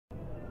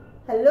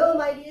Hello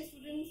my dear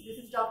students, this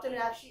is doctor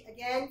Meenakshi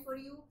again for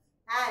you.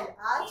 And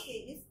आज के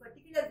इस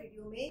particular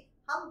video में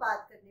हम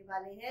बात करने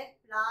वाले हैं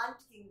प्लांट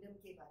किंगडम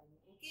के बारे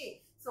में। ओके,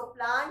 सो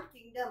प्लांट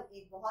किंगडम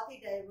एक बहुत ही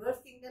डाइवर्स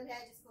किंगडम है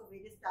जिसको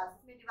वेरियस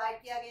क्लासेस में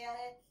डिवाइड किया गया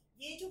है।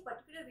 ये जो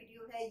पर्टिकुलर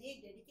वीडियो है ये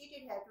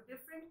डेडिकेटेड है टू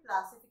डिफरेंट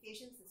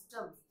क्लासिफिकेशन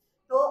सिस्टम्स।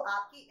 तो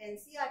आपकी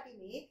एनसीईआरटी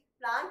में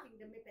प्लांट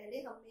किंगडम में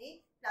पहले हमने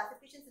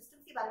क्लासिफिकेशन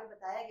सिस्टम्स के बारे में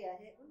बताया गया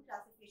है। उन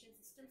क्लासिफिकेशन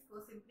सिस्टम्स को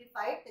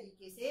सिंप्लीफाइड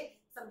तरीके से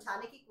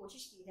समझाने की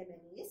कोशिश की है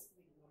मैंने इस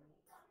वीडियो में।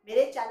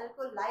 मेरे चैनल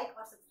को लाइक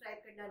और सब्सक्राइब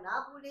करना ना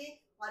भूलें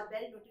और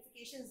बेल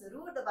नोटिफिकेशन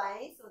जरूर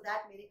दबाएं सो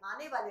दैट मेरे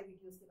आने वाले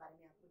वीडियोस के बारे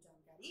में आपको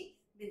जानकारी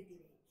मिलती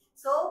रहे।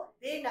 सो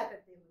देर ना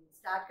करते हुए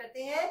स्टार्ट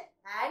करते हैं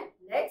and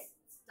let's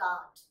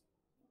start.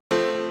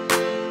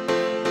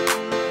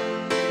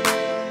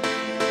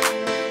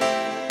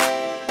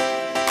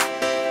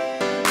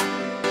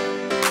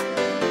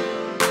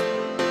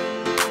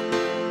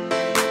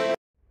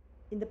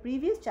 In the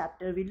previous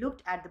chapter, we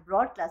looked at the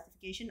broad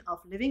classification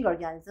of living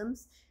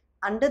organisms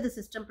under the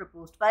system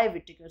proposed by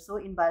Whittaker. So,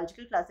 in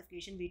biological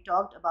classification, we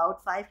talked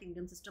about 5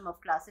 kingdom system of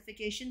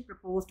classification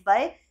proposed by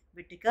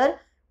Whittaker.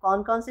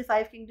 कौन से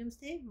 5 kingdoms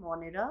थे?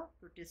 Monera,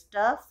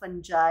 Protista,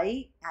 Fungi,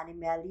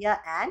 Animalia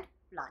and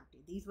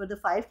Plantae. These were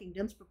the 5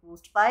 kingdoms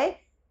proposed by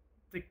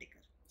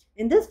Whittaker.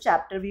 In this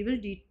chapter, we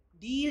will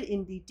deal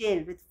in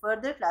detail with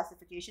further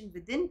classification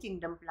within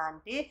Kingdom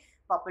Plantae,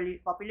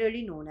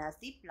 popularly known as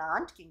the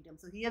plant kingdom.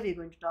 So here we are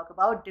going to talk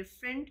about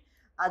different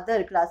other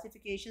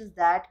classifications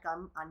that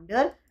come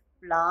under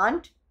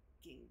plant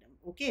kingdom.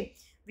 Okay,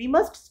 we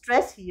must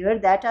stress here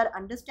that our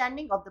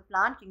understanding of the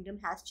plant kingdom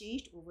has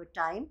changed over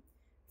time.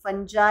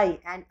 Fungi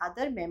and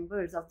other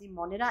members of the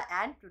Monera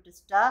and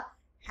Protista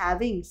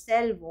having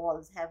cell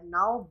walls have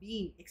now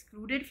been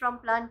excluded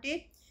from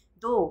Plantae,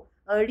 though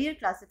earlier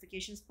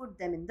classifications put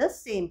them in the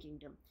same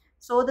kingdom.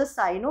 So the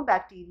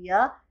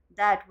cyanobacteria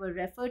that were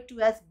referred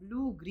to as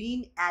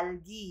blue-green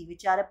algae,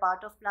 which are a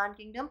part of plant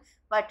kingdom,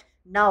 but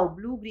now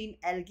blue-green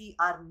algae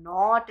are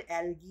not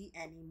algae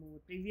anymore.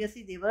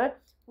 Previously they were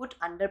put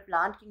under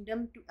plant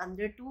kingdom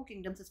under 2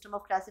 kingdom system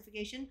of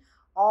classification.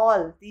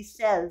 All these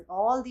cells,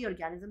 all the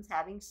organisms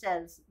having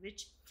cells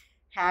which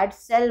had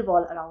cell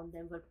wall around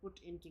them were put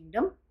in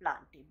Kingdom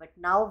Plantae. But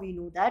now we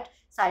know that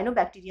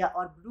cyanobacteria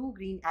or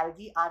blue-green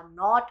algae are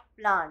not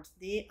plants.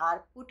 They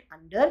are put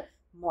under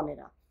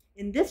Monera.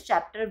 In this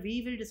chapter,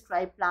 we will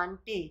describe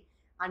Plantae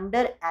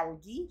under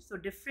algae. So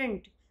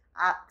different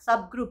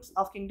subgroups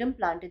of Kingdom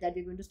Plantae that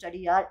we are going to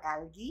study are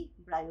algae,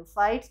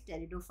 bryophytes,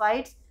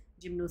 pteridophytes,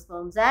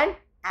 gymnosperms and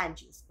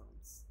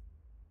angiosperms.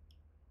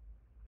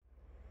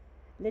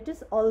 Let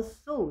us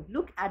also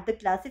look at the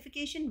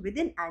classification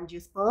within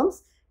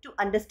angiosperms to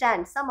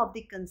understand some of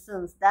the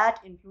concerns that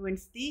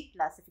influence the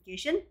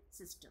classification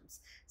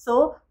systems.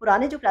 So,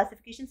 पुराने जो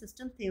classification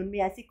systems थे उनमें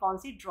ऐसी कौन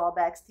सी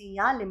drawbacks थी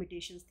या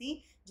limitations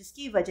थी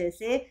जिसकी वजह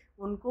से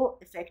उनको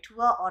effect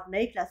हुआ और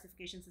नए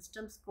classification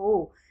systems को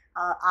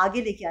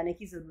आगे लेके आने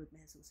की ज़रूरत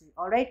महसूस हुई.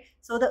 Alright,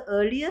 so the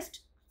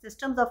earliest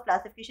systems of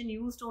classification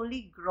used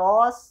only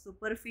gross,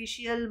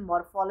 superficial,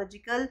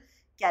 morphological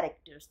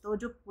characters. तो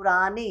जो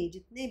पुराने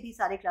जितने भी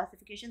सारे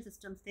क्लासिफिकेशन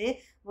सिस्टम्स थे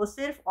वो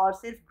सिर्फ और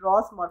सिर्फ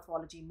ग्रॉस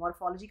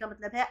मॉर्फोलॉजी का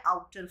मतलब है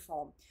आउटर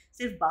फॉर्म,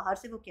 सिर्फ बाहर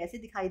से वो कैसे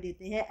दिखाई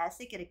देते हैं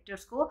ऐसे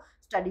कैरेक्टर्स को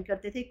स्टडी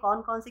करते थे.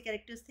 कौन कौन से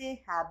कैरेक्टर्स थे?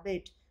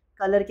 हैबिट,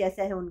 कलर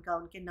कैसा है उनका,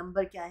 उनके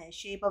नंबर क्या है,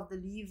 shape of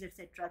the leaves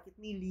etcetera,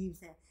 कितनी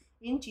लीव्स हैं,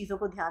 इन चीज़ों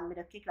को ध्यान में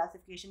रख के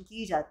क्लासिफिकेशन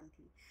की जाती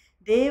थी.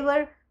 दे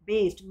were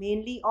based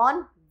mainly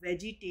on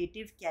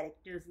vegetative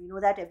characters. We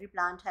know that every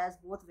plant has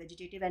both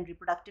vegetative and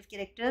reproductive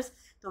characters.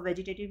 So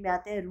vegetative में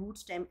आते हैं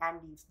root, stem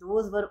and leaves.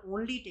 Those were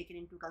only taken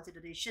into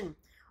consideration.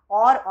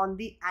 और on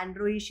the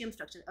androecium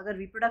structure. अगर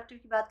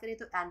reproductive की बात करें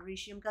तो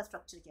androecium का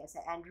structure कैसा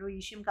है?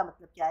 Androecium का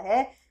मतलब क्या है?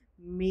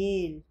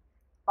 Male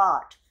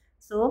part.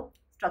 So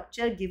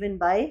structure given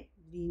by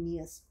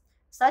Linnaeus.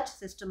 Such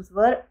systems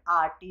were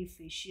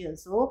artificial.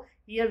 So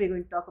here we are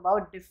going to talk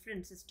about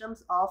different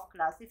systems of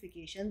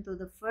classification. So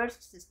the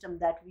first system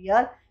that we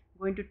are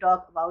going to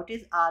talk about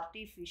is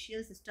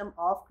artificial system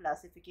of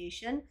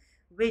classification,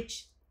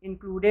 which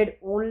included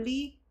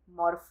only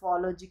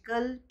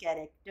morphological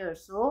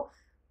characters. So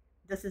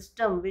the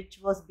system which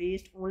was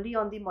based only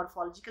on the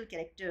morphological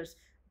characters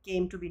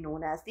came to be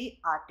known as the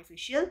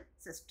artificial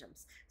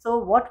systems. So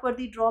what were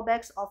the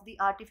drawbacks of the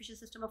artificial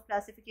system of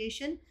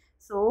classification?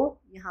 So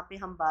यहाँ पे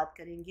हम बात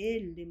करेंगे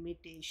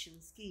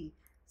limitations की.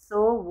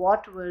 So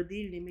what were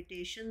the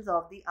limitations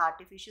of the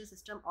artificial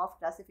system of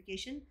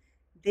classification?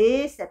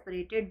 They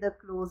separated the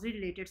closely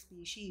related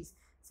species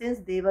since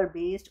they were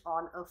based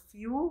on a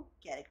few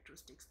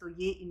characteristics. तो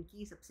ये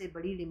इनकी सबसे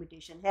बड़ी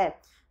limitation है.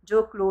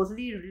 जो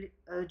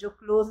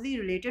closely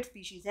related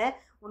species हैं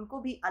उनको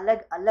भी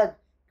अलग अलग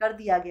कर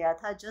दिया गया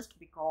था just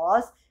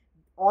because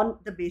on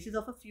the basis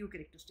of a few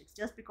characteristics.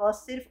 Just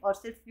because सिर्फ और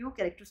सिर्फ few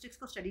characteristics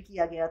को study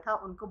किया गया था,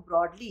 उनको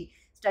broadly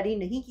study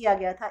नहीं किया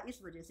गया था,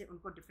 इस वजह से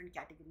उनको different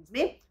categories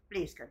में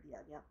place कर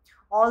दिया गया.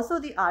 Also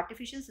the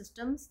artificial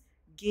systems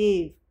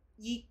gave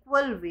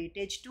equal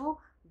weightage to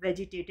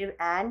vegetative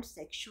and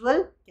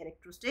sexual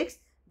characteristics.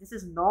 This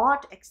is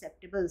not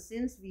acceptable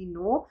since we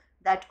know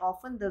that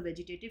often the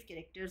vegetative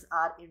characters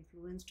are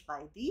influenced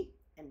by the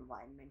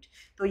environment.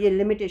 तो ये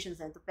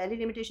limitations हैं. तो पहली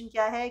limitation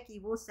क्या है कि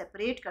वो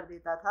separate कर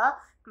देता था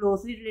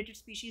closely related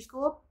species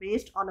को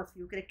based on a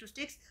few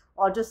characteristics.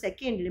 और जो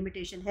second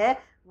limitation है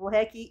वो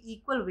है कि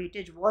equal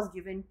weightage was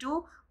given to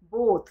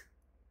both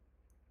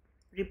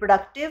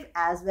reproductive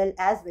as well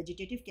as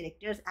vegetative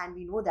characters, and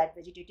we know that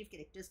vegetative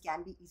characters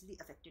can be easily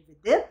affected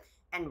with their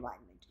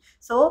environment.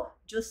 So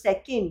जो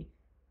second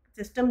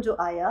system जो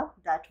आया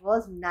that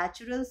was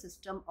natural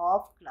system of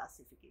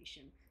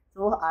classification.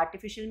 तो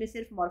artificial में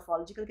सिर्फ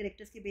morphological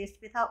characters के base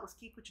पे था,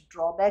 उसकी कुछ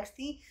ड्रॉबैक्स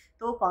थी.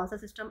 तो कौन सा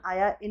सिस्टम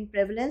आया इन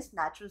prevalence?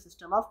 Natural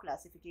system of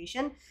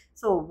classification.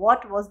 So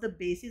what was the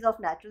basis of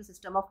natural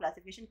system of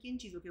classification? किन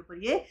चीज़ों के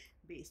ऊपर ये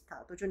बेस्ड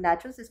था? तो जो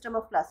नेचुरल सिस्टम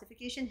ऑफ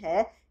क्लासिफिकेशन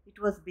है it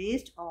was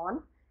based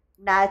on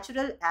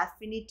natural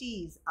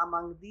affinities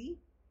among the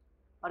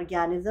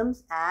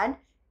organisms and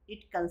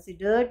it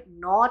considered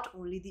not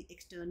only the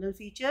external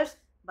features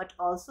but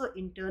also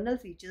internal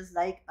features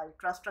like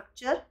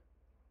ultrastructure,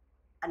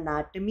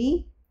 anatomy,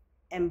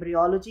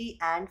 embryology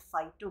and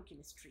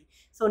phytochemistry.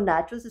 So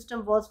natural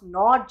system was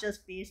not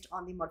just based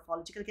on the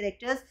morphological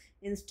characters,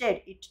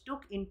 instead it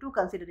took into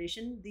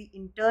consideration the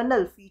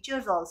internal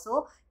features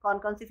also.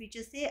 कौन से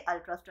features थे?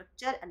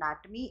 ultrastructure,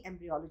 anatomy,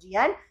 embryology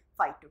and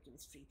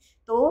phytochemistry.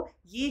 तो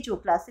ये जो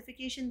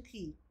classification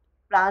थी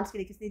plants के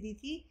लिए किसने दी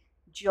थी?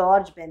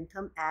 George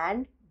Bentham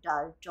and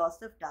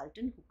Joseph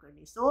Dalton Hooker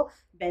ने. So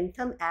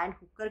Bentham and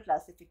Hooker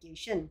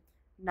classification,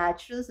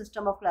 natural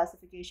system of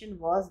classification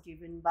was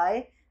given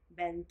by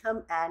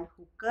Bentham and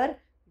Hooker,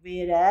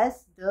 whereas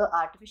the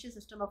artificial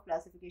system of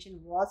classification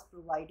was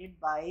provided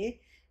by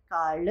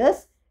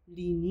Carolus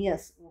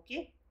Linnaeus.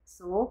 Okay,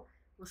 so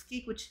उसकी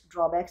कुछ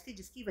drawbacks थी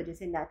जिसकी वजह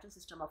से natural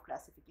system of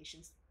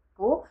classification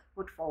को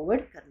put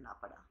forward करना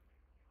पड़ा.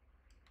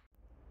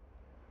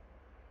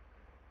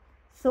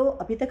 So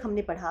अभी तक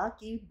हमने पढ़ा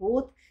कि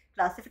both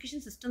क्लासिफिकेशन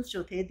सिस्टम्स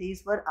जो थे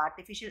these were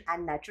artificial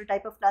and natural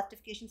type of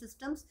classification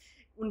systems.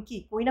 उनकी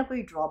कोई ना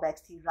कोई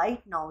ड्रॉबैक्स थी.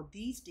 Right now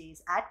these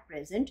days at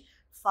present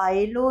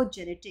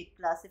phylogenetic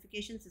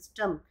classification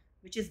system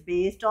which is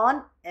based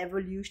on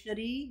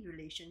evolutionary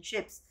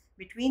relationships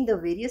between the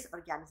various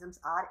organisms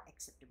are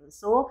acceptable.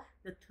 So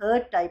the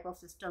third type of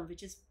system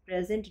which is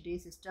present day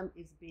system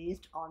is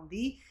based on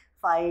the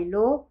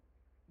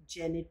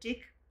phylogenetic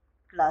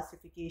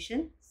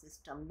classification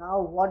system. Now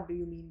what do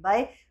you mean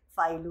by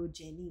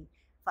phylogeny?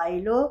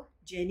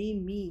 Phylogeny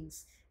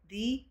means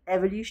the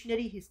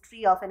evolutionary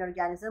history of an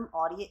organism,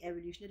 और ये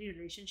evolutionary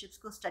relationships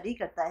को study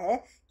करता है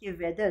कि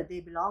whether they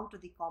belong to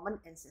the common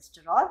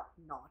ancestor or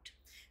not.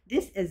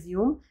 This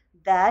assume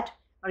that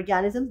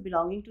organisms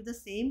belonging to the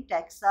same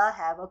taxa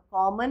have a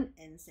common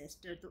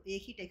ancestor. तो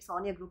एक ही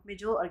taxon या group में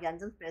जो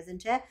organisms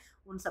present है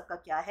उन सबका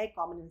क्या है?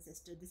 Common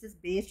ancestor. This is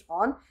based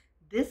on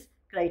this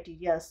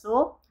criteria.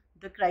 So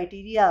the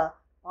criteria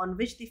on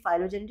which the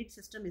phylogenetic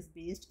system is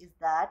based is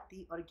that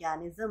the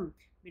organism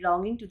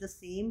belonging to the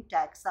same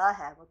taxa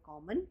have a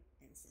common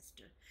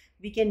ancestor.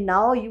 We can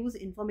now use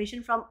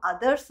information from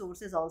other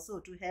sources also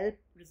to help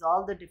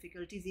resolve the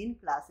difficulties in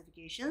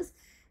classifications.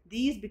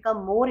 These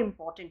become more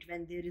important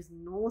when there is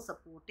no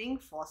supporting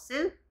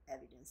fossil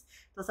evidence.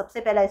 तो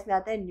सबसे पहला इसमें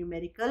आता है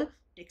numerical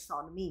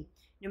taxonomy.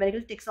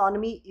 Numerical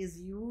taxonomy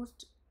is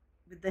used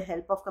with the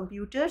help of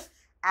computers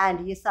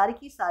and ये सारी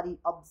की सारी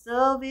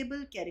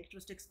observable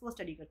characteristics को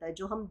study करता है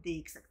जो हम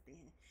देख सकते हैं.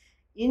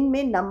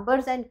 इनमें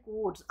numbers and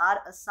codes are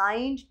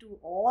assigned to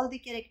all the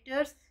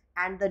characters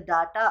and the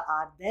data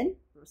are then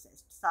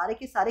processed. सारे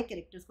के सारे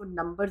characters को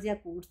numbers या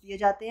codes दिए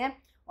जाते हैं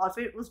और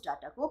फिर उस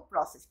data को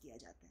process किया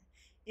जाता है.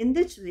 In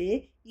this way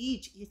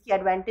each, इसकी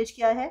advantage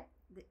क्या है?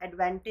 The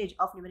advantage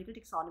of numerical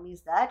taxonomy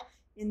is that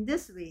in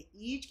this way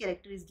each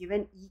character is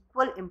given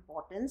equal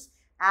importance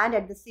and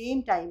at the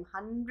same time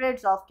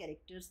hundreds of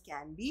characters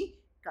can be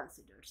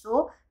considered.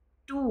 So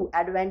two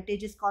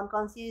advantages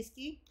कौन सी है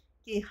इसकी?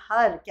 कि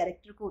हर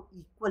character को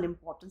equal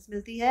importance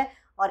मिलती है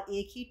और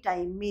एक ही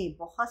time में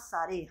बहुत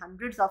सारे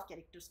हंड्रेड्स ऑफ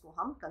कैरेक्टर्स को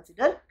हम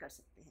कंसिडर कर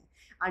सकते हैं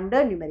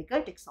under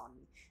numerical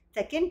taxonomy.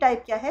 Second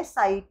type क्या है?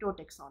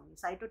 साइटोटेक्सोनॉमी.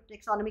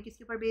 साइटोटेक्सोनॉमी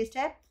किसके ऊपर बेस्ड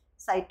है?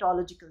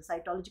 साइटोलॉजिकल.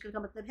 साइटोलॉजिकल का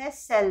मतलब है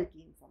सेल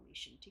की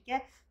इंफॉर्मेशन. ठीक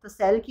है, तो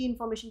सेल की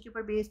इंफॉर्मेशन के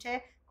ऊपर बेस्ड है.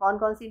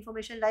 कौन सी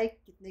इंफॉर्मेशन? लाइक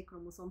कितने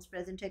क्रोमोसोम्स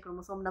प्रेजेंट है,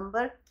 क्रोमोसोम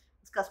नंबर,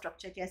 उसका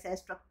स्ट्रक्चर कैसा है,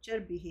 स्ट्रक्चर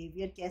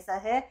बिहेवियर कैसा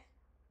है.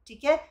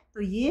 ठीक है,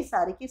 तो ये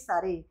सारे के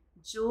सारे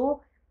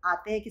जो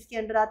आते हैं किसके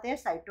अंडर आते हैं?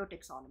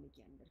 साइटोटेक्सोनॉमी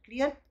के अंडर.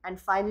 क्लियर. एंड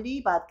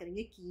फाइनली बात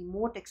करेंगे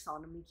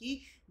कीमोटेक्सोनॉमी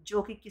की,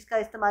 जो कि किसका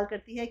इस्तेमाल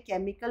करती है?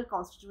 Chemical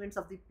constituents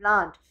of the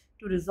plant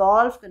to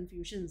resolve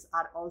confusions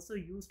are also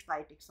used by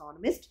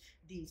taxonomists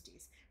these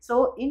days. So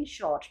in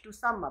short, to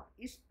sum up,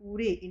 इस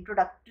पूरे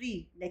introductory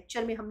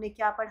lecture में हमने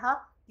क्या पढ़ा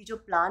कि जो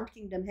plant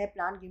kingdom है,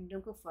 plant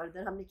kingdom को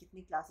further हमने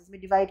कितनी classes में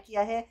divide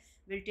किया है.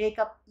 We'll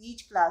take up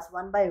each class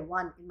one by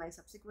one in my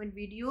subsequent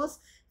videos.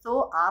 So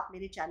आप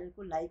मेरे चैनल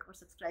को like और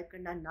subscribe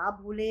करना ना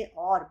भूलें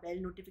और bell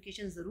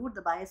notification ज़रूर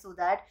दबाएं so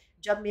that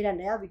जब मेरा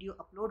नया वीडियो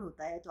अपलोड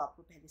होता है तो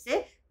आपको पहले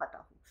से पता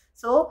हो.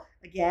 So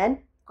again,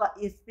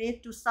 इसमें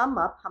टू सम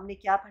अप हमने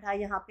क्या पढ़ा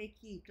यहाँ पे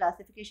कि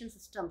classification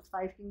systems,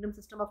 5 kingdom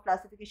system of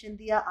classification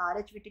दिया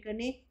आर.एच. विटिकर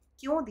ने।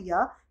 क्यों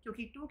दिया?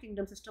 क्योंकि 2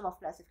 किंगडम सिस्टम ऑफ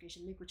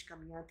क्लासिफिकेशन में कुछ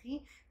कमियां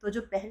थी। तो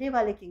जो पहले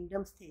वाले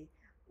किंगडम्स थे,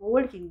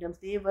 old kingdoms,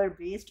 they were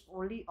based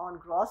only on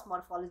gross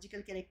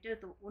morphological character,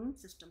 तो उन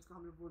सिस्टम्स को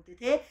हम लोग बोलते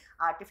थे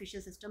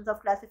आर्टिफिशियल सिस्टम्स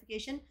ऑफ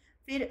क्लासिफिकेशन।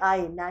 फिर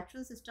आए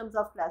natural systems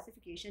of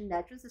classification.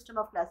 Natural system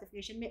of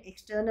classification में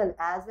external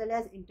as well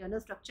as internal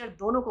structure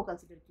दोनों को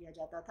कंसिडर किया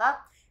जाता था।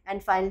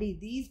 And finally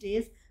these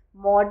days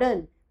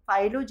modern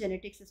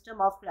phylogenetic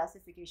system of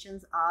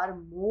classifications are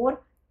more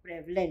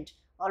prevalent.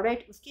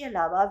 Alright, उसके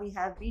अलावा we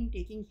have been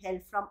taking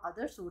help from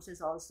other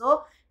sources also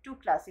to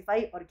classify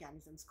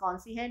organisms. कौन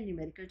सी है?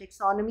 Numerical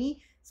taxonomy,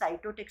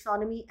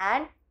 cytotaxonomy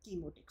and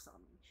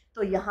कीमोटेक्सोनॉमी।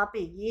 तो यहाँ पे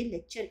ये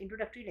लेक्चर,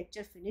 इंट्रोडक्टरी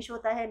लेक्चर फिनिश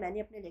होता है। मैंने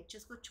अपने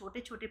लेक्चर्स को छोटे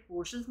छोटे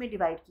पोर्शंस में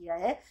डिवाइड किया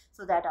है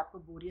सो दैट आपको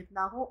बोरियत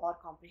ना हो और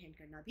कॉम्प्रिहेंड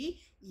करना भी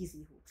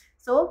ईजी हो।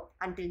 So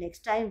until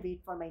next time,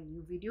 wait for my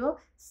new video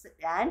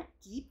and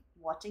keep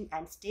watching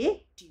and stay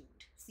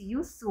tuned. See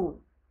you soon.